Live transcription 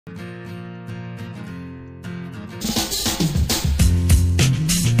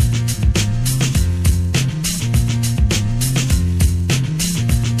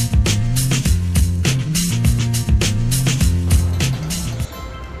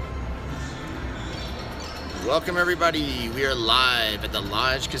Welcome everybody. We are live at the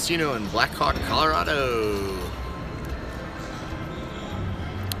Lodge Casino in Black Hawk, Colorado.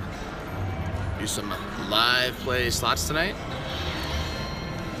 Do some live play slots tonight.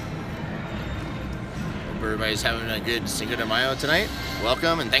 Hope everybody's having a good Cinco de Mayo tonight.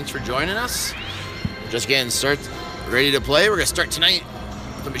 Welcome and thanks for joining us. Just getting ready to play. We're gonna start tonight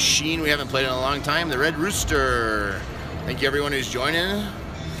with a machine we haven't played in a long time, the Red Rooster. Thank you everyone who's joining.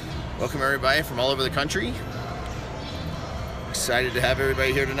 Welcome everybody from all over the country. Excited to have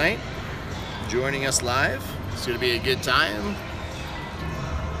everybody here tonight joining us live. It's going to be a good time.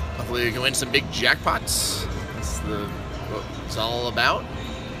 Hopefully we can win some big jackpots. That's what it's all about.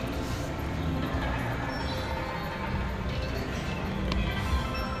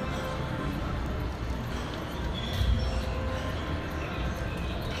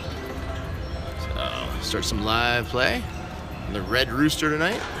 So start some live play on the Red Rooster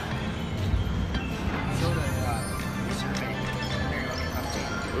tonight.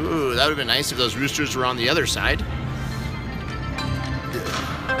 Ooh, that would have been nice if those roosters were on the other side.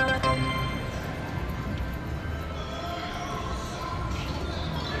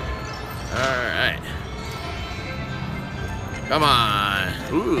 Alright. Come on.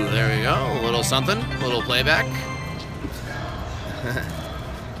 Ooh, there we go. A little something. A little playback.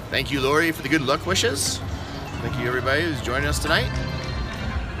 Thank you, Lori, for the good luck wishes. Thank you, everybody who's joining us tonight.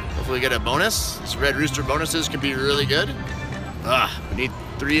 Hopefully we get a bonus. These Red Rooster bonuses can be really good. We need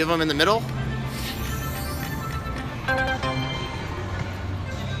 3 of them in the middle.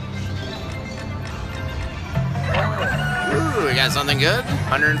 Ooh, we got something good.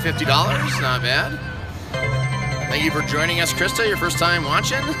 $150, not bad. Thank you for joining us, Krista, your first time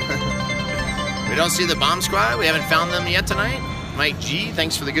watching. We don't see the bomb squad. We haven't found them yet tonight. Mike G,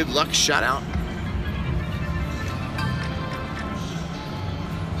 thanks for the good luck shout out.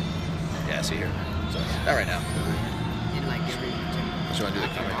 Yeah, I see here. So, not right now. You want to do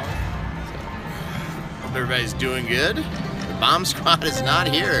the comment? So, hope everybody's doing good. The bomb squad is not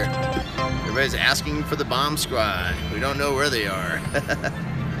here. Everybody's asking for the bomb squad. We don't know where they are.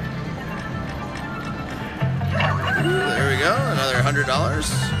 Ooh, there we go. Another $100.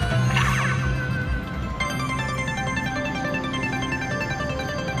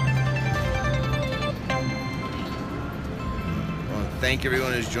 I want to thank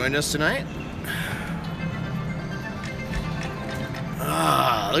everyone who's joined us tonight.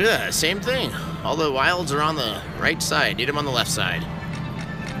 Look at that, same thing. All the wilds are on the right side. Need them on the left side.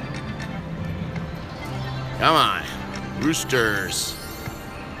 Come on, roosters.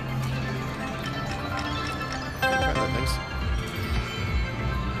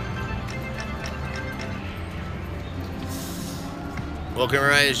 Welcome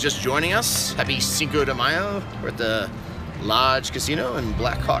everybody who's just joining us. Happy Cinco de Mayo. We're at the Lodge Casino in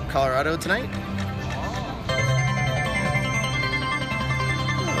Black Hawk, Colorado tonight.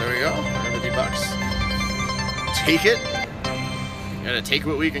 Go. $50. Take it. Gotta take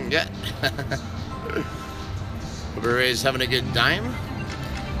what we can get. Hope everybody's having a good time.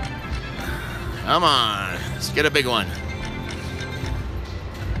 Come on. Let's get a big one.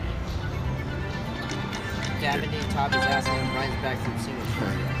 Davide Top is asking if Brian's back from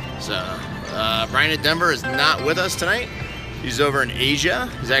Singapore. So, Brian in Denver is not with us tonight. He's over in Asia.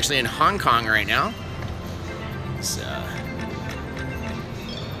 He's actually in Hong Kong right now. So,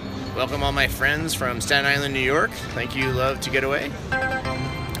 welcome all my friends from Staten Island, New York. Thank you, love to get away.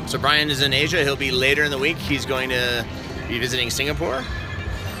 So Brian is in Asia. He'll be later in the week. He's going to be visiting Singapore.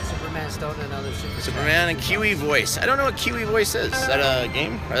 Superman stole another Superman and Kiwi Voice. I don't know what Kiwi Voice is. Is that a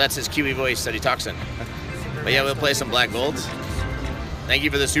game? Or that's his Kiwi Voice that he talks in. But yeah, we'll play some Black Golds. Thank you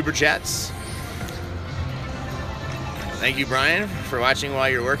for the super chats. Thank you, Brian, for watching while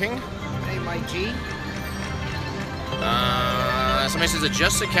you're working. Hey, Mike G. Somebody says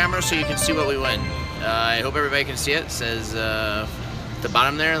adjust the camera so you can see what we win. I hope everybody can see it. It says the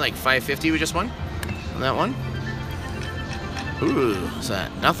bottom there, like 550 we just won on that one. Ooh, what's that?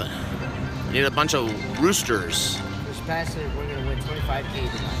 Nothing. We need a bunch of roosters. This past it, we're gonna win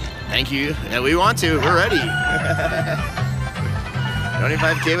 25K tonight. Thank you. Yeah, we want to. We're ready.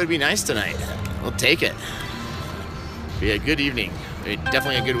 25K would be nice tonight. We'll take it. Be a good evening.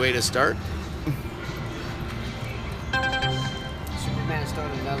 Definitely a good way to start.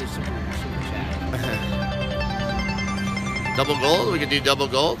 Start another super chat. Double gold. We could do double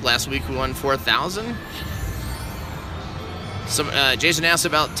gold. Last week we won 4,000. Jason asked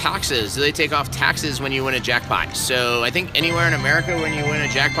about taxes. Do they take off taxes when you win a jackpot? So I think anywhere in America when you win a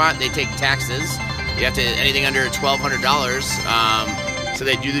jackpot, they take taxes. You have to anything under $1,200. So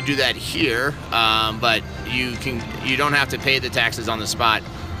they do that here, but you don't have to pay the taxes on the spot.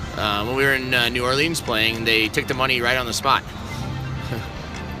 When we were in New Orleans playing, they took the money right on the spot.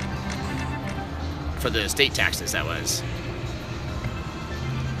 For the state taxes, that was.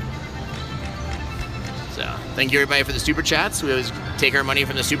 So, thank you everybody for the super chats. We always take our money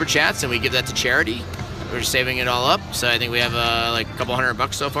from the super chats and we give that to charity. We're just saving it all up, so I think we have like a couple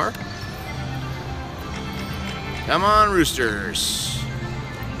 $100 so far. Come on, Roosters.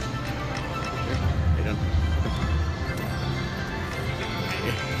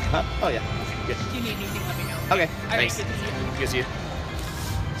 Huh? Oh yeah. Good. If you need anything, let me know. Okay. Thanks. Good to see you. Good to see you.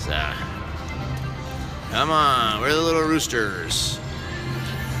 So, come on, we're the little Roosters.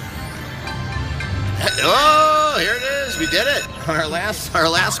 Oh, here it is. We did it. Our last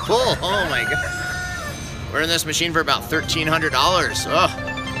pull. Oh my god. We're in this machine for about $1,300. Oh,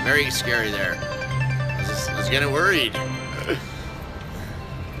 very scary there. I was getting worried.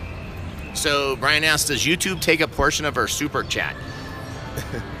 So Brian asked, does YouTube take a portion of our super chat?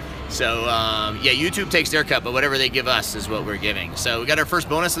 So, yeah, YouTube takes their cut, but whatever they give us is what we're giving. So we got our first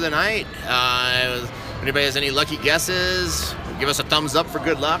bonus of the night. If anybody has any lucky guesses, give us a thumbs up for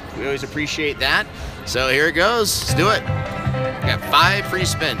good luck. We always appreciate that. So here it goes. Let's do it. We got 5 free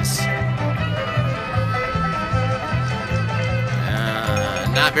spins.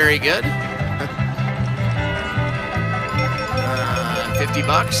 Not very good.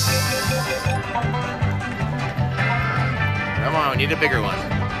 $50. Come on, we need a bigger one.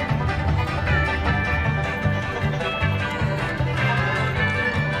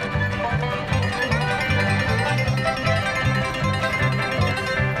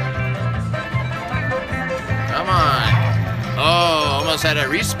 Come on. Oh, almost had a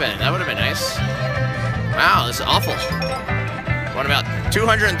respin. That would have been nice. Wow, this is awful. What about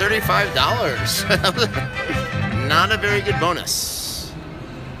 $235? Not a very good bonus.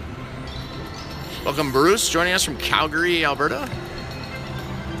 Welcome, Bruce, joining us from Calgary, Alberta.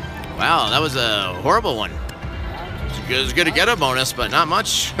 Wow, that was a horrible one. It was good to get a bonus, but not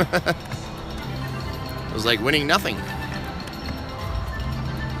much. It was like winning nothing.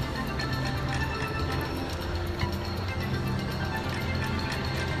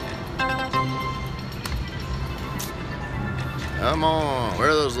 Come on, where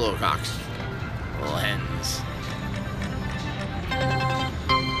are those little cocks? Little hens.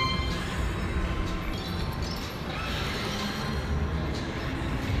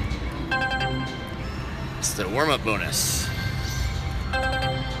 It's the warm-up bonus.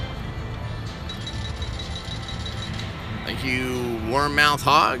 Thank you, Warm Mouth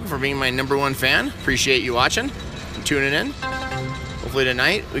Hog, for being my #1 fan. Appreciate you watching and tuning in. Hopefully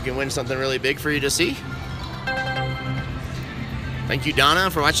tonight we can win something really big for you to see. Thank you, Donna,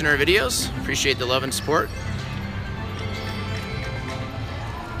 for watching our videos. Appreciate the love and support.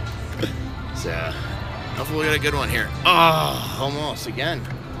 So, hopefully we got a good one here. Oh, almost again.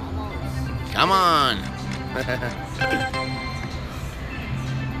 Come on.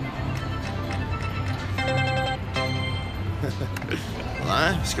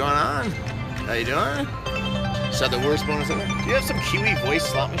 What's going on? How you doing? Is that the worst bonus ever? Do you have some Kiwi Voice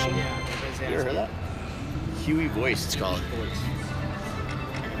slot machine? Yeah. You ever heard that? Kiwi Voice, it's called.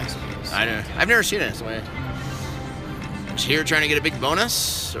 I've never seen it. So I'm just here trying to get a big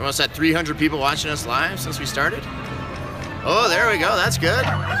bonus. We're almost at 300 people watching us live since we started. Oh, there we go. That's good.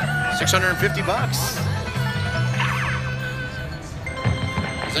 $650.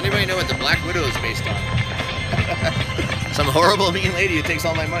 Does anybody know what the Black Widow is based on? Some horrible, mean lady who takes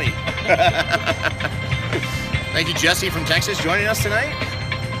all my money. Thank you, Jesse from Texas, joining us tonight.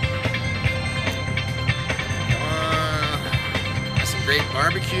 Great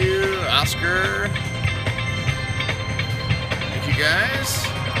barbecue, Oscar. Thank you guys.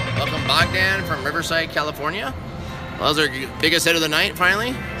 Welcome Bogdan from Riverside, California. Well, that was our biggest hit of the night,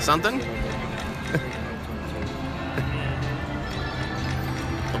 finally. Something.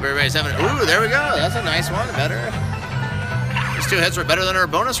 Hope everybody's having. Ooh, there we go. That's a nice one. Better. These 2 hits were better than our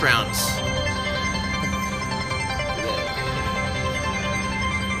bonus rounds.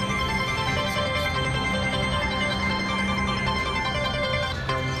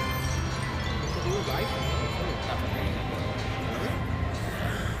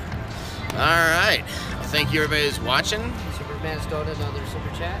 All right. Well, thank you, everybody who's watching. Superman's donated another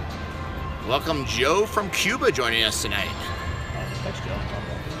super chat. Welcome, Joe from Cuba, joining us tonight. Thanks, Joe.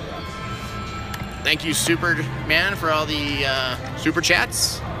 Thank you, Superman, for all the super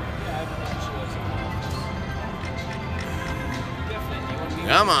chats.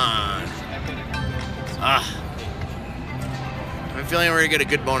 Come on. I have a feeling we're going to get a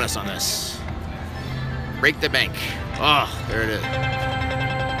good bonus on this. Break the bank. Oh, there it is.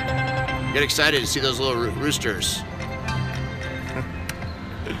 Get excited to see those little roosters.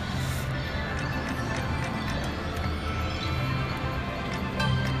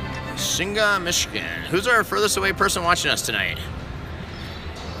 Washington, Michigan. Who's our furthest away person watching us tonight?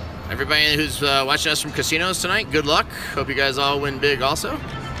 Everybody who's watching us from casinos tonight, good luck. Hope you guys all win big also.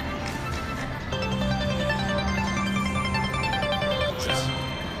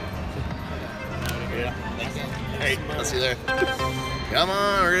 Hey, I'll see you there. Come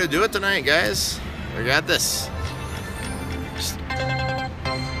on, we're gonna do it tonight, guys. We got this. We're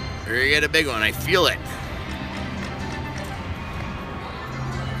gonna get a big one, I feel it.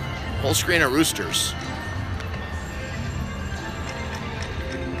 Whole screen of roosters.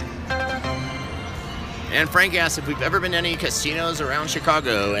 And Frank asked if we've ever been to any casinos around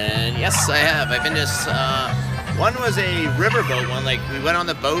Chicago, and yes, I have. I've been to, one was a riverboat one, like we went on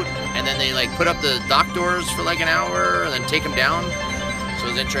the boat, and then they like put up the dock doors for like an hour, and then take them down, so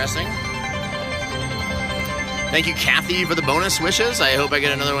it was interesting. Thank you, Kathy, for the bonus wishes. I hope I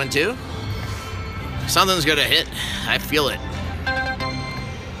get another one too. Something's gonna hit, I feel it.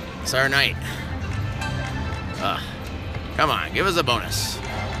 It's our night. Come on, give us a bonus.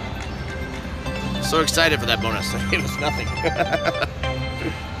 So excited for that bonus. It was nothing.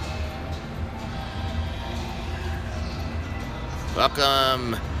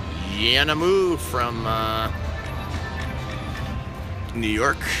 Welcome, Yanamu from New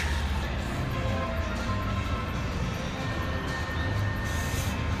York.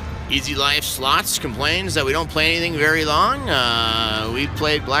 Easy Life Slots complains that we don't play anything very long. We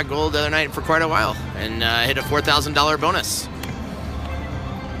played Black Gold the other night for quite a while and hit a $4,000 bonus.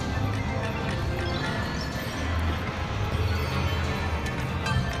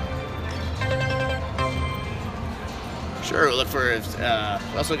 Sure, we'll look for.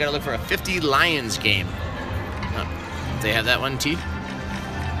 We also got to look for a 50 Lions game. Oh, they have that one, T?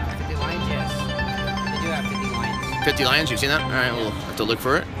 50 Lions, yes. They do have 50 Lions. 50 Lions, you've seen that? All right, we'll have to look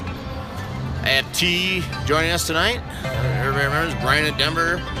for it. I have T joining us tonight. Everybody remembers Brian in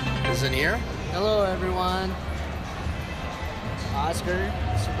Denver is in here. Hello, everyone. Oscar,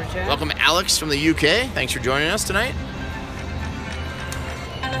 super chat. Welcome, Alex from the UK. Thanks for joining us tonight.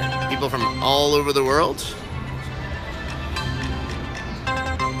 People from all over the world.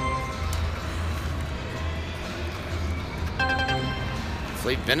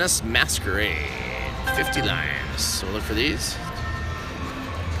 Fleet Venice Masquerade, 50 Lions. So we'll look for these.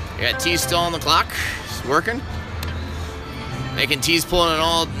 We got T still on the clock. It's working. Making T's pulling an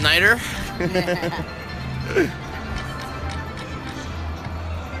all-nighter.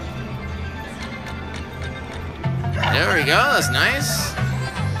 There we go. That's nice.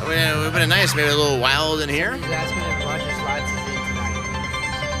 It would have been nice, maybe a little wild in here. He's asking if Roger Slots is in tonight.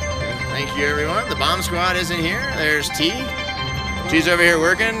 Thank you, everyone. The bomb squad is in here. There's T. T's over here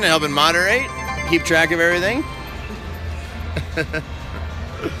working, helping moderate, keep track of everything.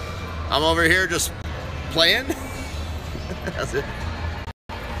 I'm over here just playing. That's it.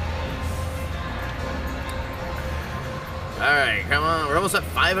 All right, come on. We're almost at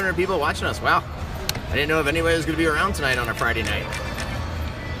 500 people watching us. Wow. I didn't know if anybody was going to be around tonight on a Friday night.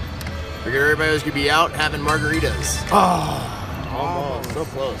 Figured everybody was going to be out having margaritas. Oh, almost. So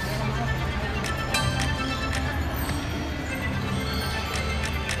close.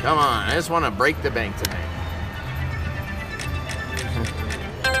 Come on, I just want to break the bank tonight.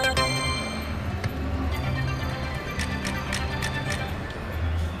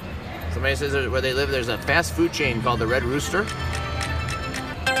 Somebody says that where they live, there's a fast food chain called the Red Rooster.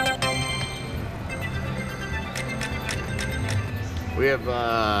 We have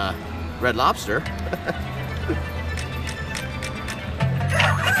Red Lobster. Well,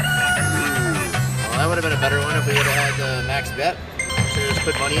 that would have been a better one if we would have had the max bet. Should just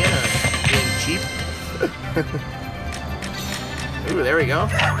put money in on being cheap. Ooh, there we go.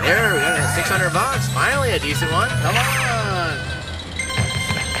 There we go. 600 bucks. Finally a decent one. Come on.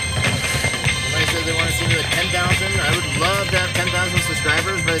 Somebody says they want to see me with 10,000. I would love to have 10,000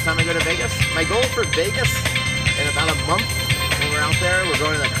 subscribers by the time I go to Vegas. My goal for Vegas in about a month when we're out there, we're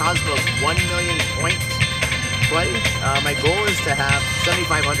going to the Cosmos 1 million point play. My goal is to have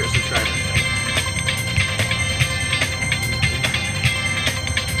 7,500 subscribers.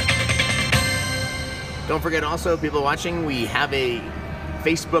 Don't forget also, people watching, we have a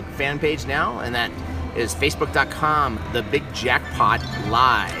Facebook fan page now, and that is facebook.com, the Big Jackpot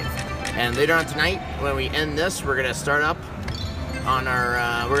Live. And later on tonight, when we end this, we're gonna start up on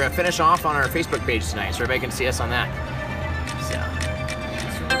our, we're gonna finish off on our Facebook page tonight, so everybody can see us on that. So.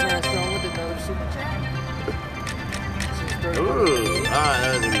 Ooh,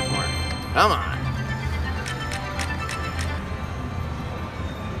 that was a week more. Come on.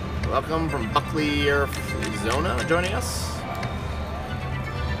 Welcome from Buckley, Arizona, joining us.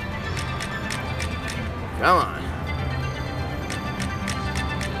 Come on.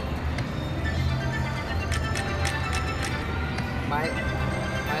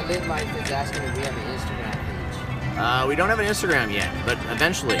 BitLife is asking if we have an Instagram page. We don't have an Instagram yet, but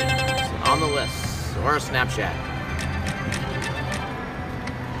eventually it's on the list, or a Snapchat.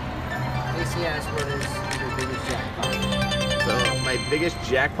 Casey asked what is your biggest jackpot. So my biggest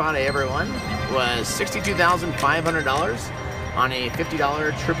jackpot I ever won was $62,500 on a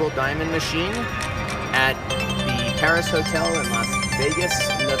 $50 triple diamond machine at the Paris Hotel in Las Vegas,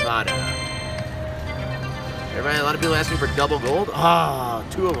 Nevada. Everybody, a lot of people asking for double gold. Ah,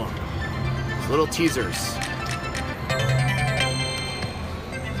 2 of them. It's little teasers.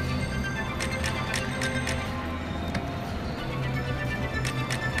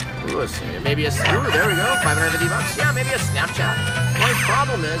 Ooh, maybe a, ooh, there we go, 550 bucks. Yeah, maybe a Snapchat. The only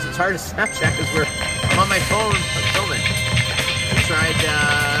problem is it's hard to Snapchat because I'm on my phone filming. I tried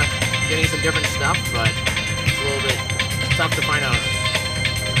getting some different stuff, but it's a little bit tough to find a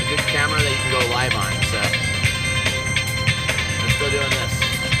good camera that you can go live on. So we're still doing this.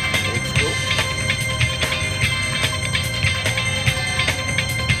 Old school.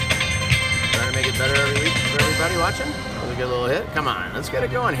 Trying to make it better every week for everybody watching. We get a little hit. Come on, let's get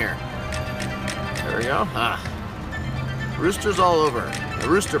it going here. There we go. Ah, roosters all over. The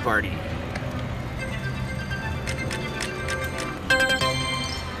rooster party.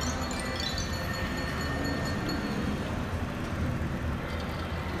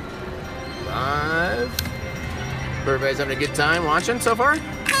 Live. Everybody's having a good time watching so far? Ooh,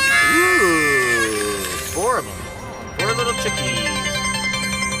 4 of them. 4 little chickies.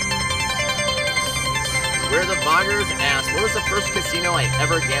 Where the Boggers asked, what was the first casino I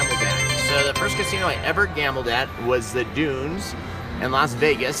ever gambled at? So the first casino I ever gambled at was the Dunes in Las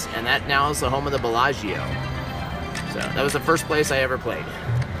Vegas, and that now is the home of the Bellagio. So that was the first place I ever played.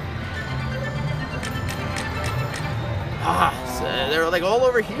 Ah, so they're like all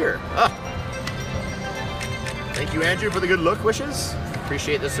over here. Ah. Thank you, Andrew, for the good luck wishes.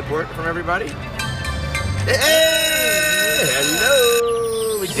 Appreciate the support from everybody. Hey,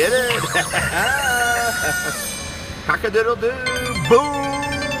 hello, we did it. Cock-a-doodle-doo,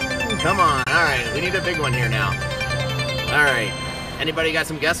 boom! Come on, all right, we need a big one here now. All right, anybody got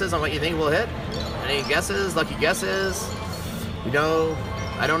some guesses on what you think we'll hit? Any guesses, lucky guesses? You know,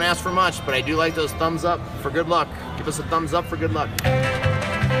 I don't ask for much, but I do like those thumbs up for good luck. Give us a thumbs up for good luck.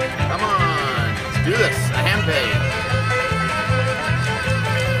 Come on, let's do this, a HANDPAY.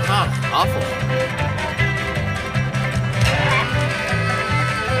 Ah, awful.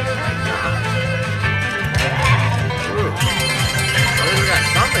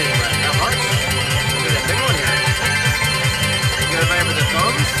 Something, but not much. Look at that big one here. You got everybody with the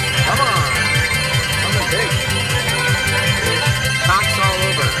thumbs? Come on. Something big. Cocks all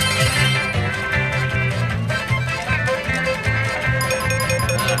over.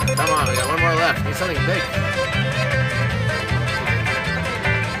 Come on, we got one more left. Need something big.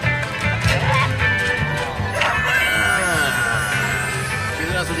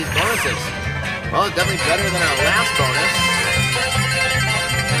 Keeping us with these bonuses. Well, it's definitely better than our last bonus.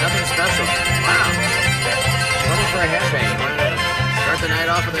 Nothing special. Wow. Money for a HANDPAY. Wanted to start the night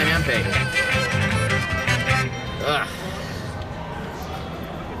off with a HANDPAY. Ugh.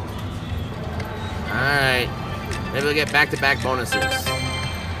 Alright. Maybe we'll get back-to-back bonuses.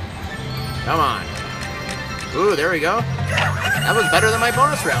 Come on. Ooh, there we go. That was better than my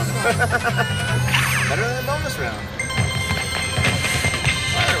bonus round. Better than the bonus round.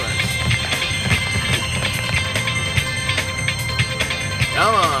 Fireworks.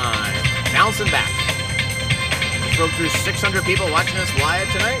 Come on, bouncing back. We broke through 600 people watching us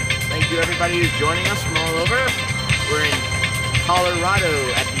live tonight. Thank you everybody who's joining us from all over. We're in Colorado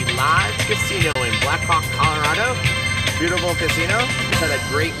at the Lodge Casino in Black Hawk, Colorado. Beautiful casino. Just had a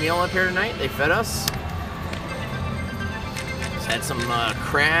great meal up here tonight. They fed us. Just had some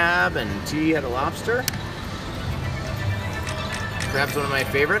crab and tea, had a lobster. Crab's one of my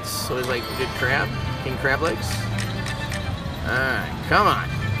favorites. Always like good crab, king crab legs. Alright, come on.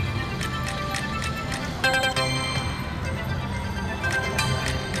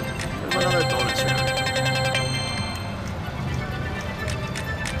 There's another bonus round.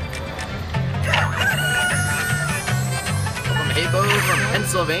 From Habo from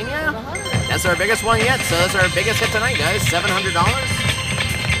Pennsylvania. That's our biggest one yet, so that's our biggest hit tonight, guys. $700.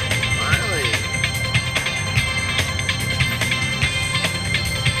 Finally.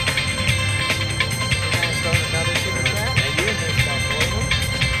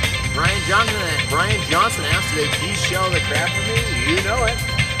 Brian Johnson asked, did they de-shell the crab for me? You know it.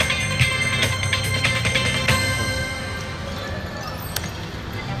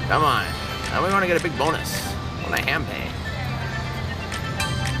 Come on. Now we want to get a big bonus on a HANDPAY.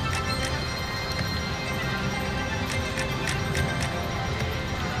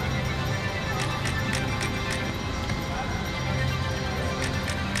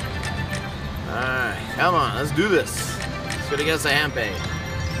 Come on, let's do this. It's gonna get us a HANDPAY.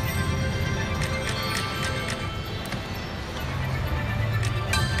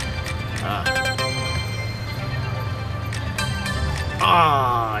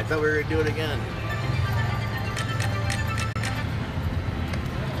 I thought we were gonna do it again.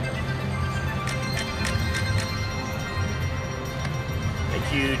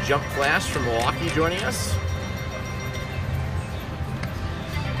 Thank you, Jump Flash from Milwaukee, joining us.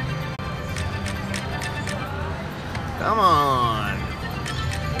 Come on.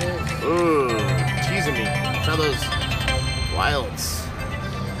 Ooh, teasing me. Try those wilds.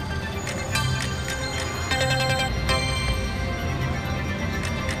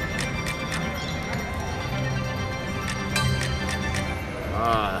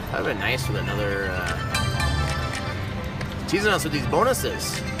 That would have been nice with another, teasing us with these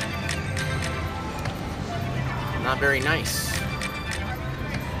bonuses. Not very nice.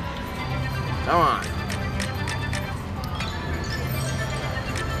 Come on.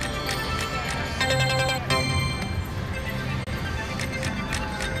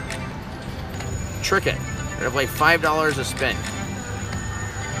 Trick it. We're gonna play $5 a spin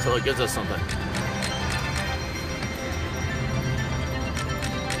until it gives us something.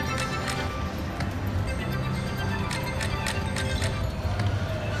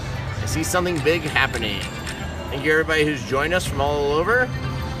 I see something big happening. Thank you everybody who's joined us from all over.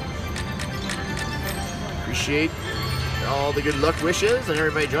 Appreciate all the good luck wishes and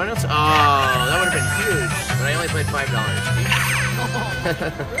everybody joining us. Oh, that would have been huge, but I only played $5.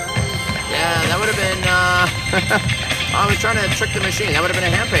 Yeah, that would have been, I was trying to trick the machine. That would have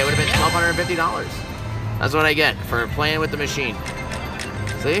been a HANDPAY. It would have been $1,250. That's what I get for playing with the machine.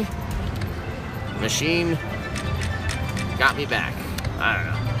 See? Machine got me back. I don't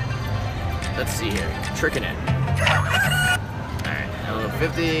know. Let's see here. Tricking it. Alright,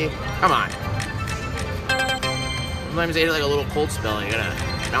 50. Come on. Sometimes they hit like a little cold spell and you gotta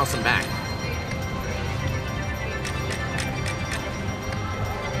bounce them back.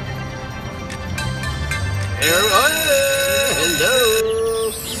 Hello.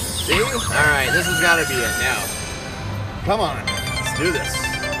 See? Alright, this has gotta be it now. Come on. Let's do this.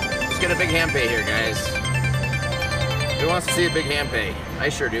 Let's get a big HANDPAY here, guys. Who wants to see a big HANDPAY? I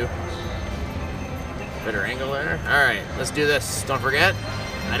sure do. Better angle there. Alright, let's do this. Don't forget,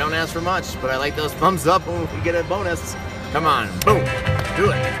 I don't ask for much, but I like those thumbs up when we get a bonus. Come on. Boom.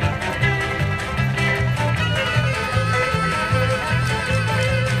 Do it.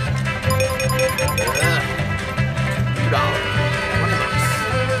 $2. $20.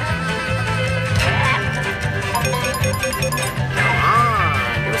 Come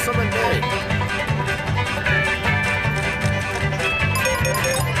on. Give us something big.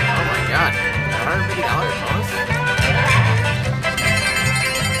 Oh my god. $150 bonus?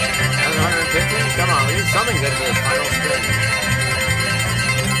 Another 150? Come on, we need something good for this final spin.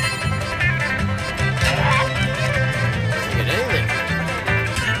 Don't get anything.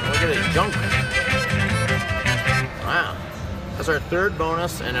 Look at this junk. Wow. That's our third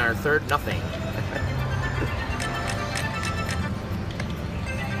bonus and our third nothing.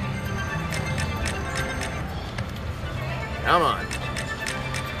 Come on.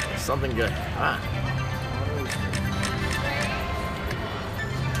 Something good. Ah.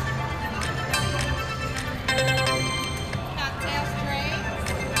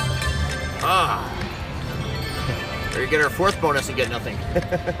 Ah. Or you get our fourth bonus and get nothing.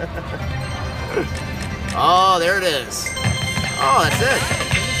 Oh, there it is. Oh, that's it.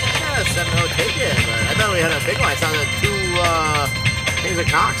 Yeah, 7-0, take it. But I thought we had a big one. I saw the two things of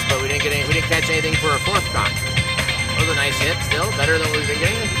cocks, but we didn't catch anything for a fourth cock. That was a nice hit still, better than what we've been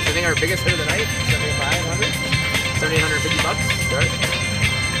getting. I think our biggest hit of the night, 7,500, 7,850 bucks. Right?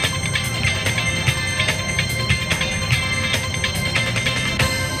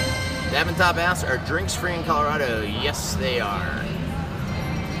 Top asks, are drinks free in Colorado? Yes, they are.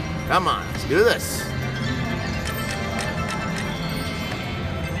 Come on, let's do this.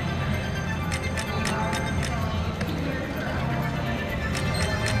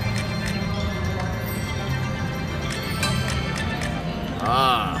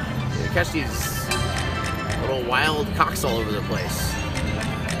 You catch these little wild cocks all over the place.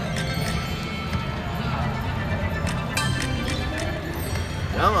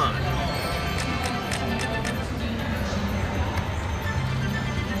 Come on.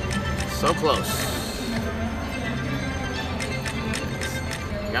 So close.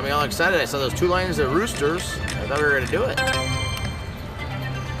 Got me all excited. I saw those two lines of roosters. I thought we were going to do it.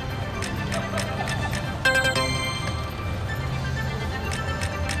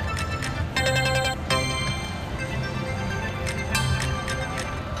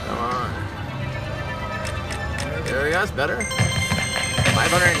 that's better. $590.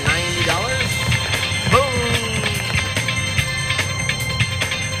 Boom!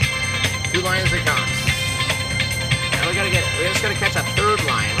 2 lines of comps. Now we just gotta catch a third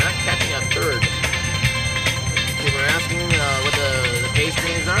line. We're not catching a third. People are asking what the pay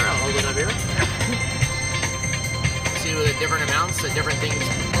screens are. I'll hold it up here. See what the different amounts that different things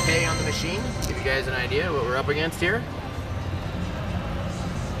pay on the machine. Give you guys an idea what we're up against here.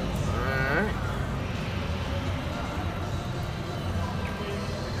 Alright.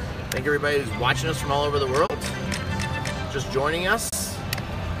 Thank everybody who's watching us from all over the world. Just joining us.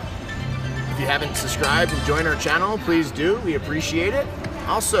 If you haven't subscribed and joined our channel, please do. We appreciate it.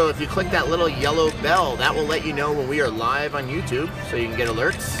 Also, if you click that little yellow bell, that will let you know when we are live on YouTube, so you can get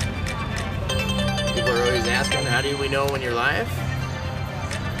alerts. People are always asking, how do we know when you're live?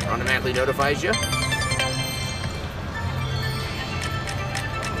 It automatically notifies you.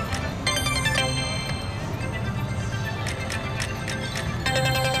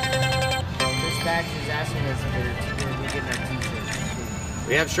 Dispatch is asking us if we're getting our t-shirts.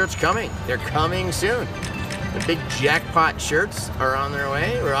 We have shirts coming. They're coming soon. The Big Jackpot shirts are on their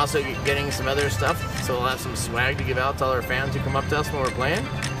way. We're also getting some other stuff, so we'll have some swag to give out to all our fans who come up to us when we're playing.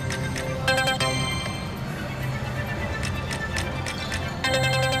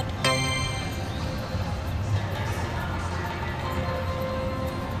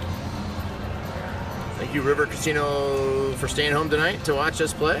 Thank you, River Casino, for staying home tonight to watch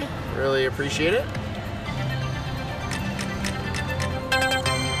us play. Really appreciate it.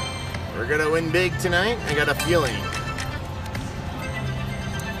 We're gonna win big tonight. I got a feeling.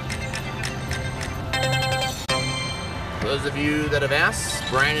 For those of you that have asked,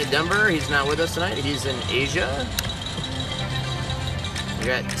 Brian in Denver, he's not with us tonight. He's in Asia. We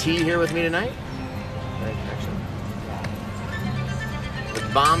got T here with me tonight. The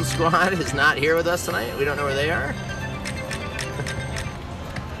Bomb Squad is not here with us tonight. We don't know where they are.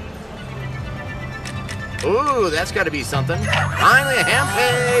 Ooh, that's got to be something. Finally, a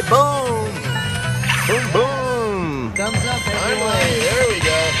HANDPAY. Boom. Boom, boom. Thumbs up, everyone. Finally, there we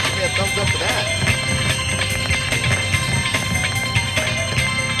go.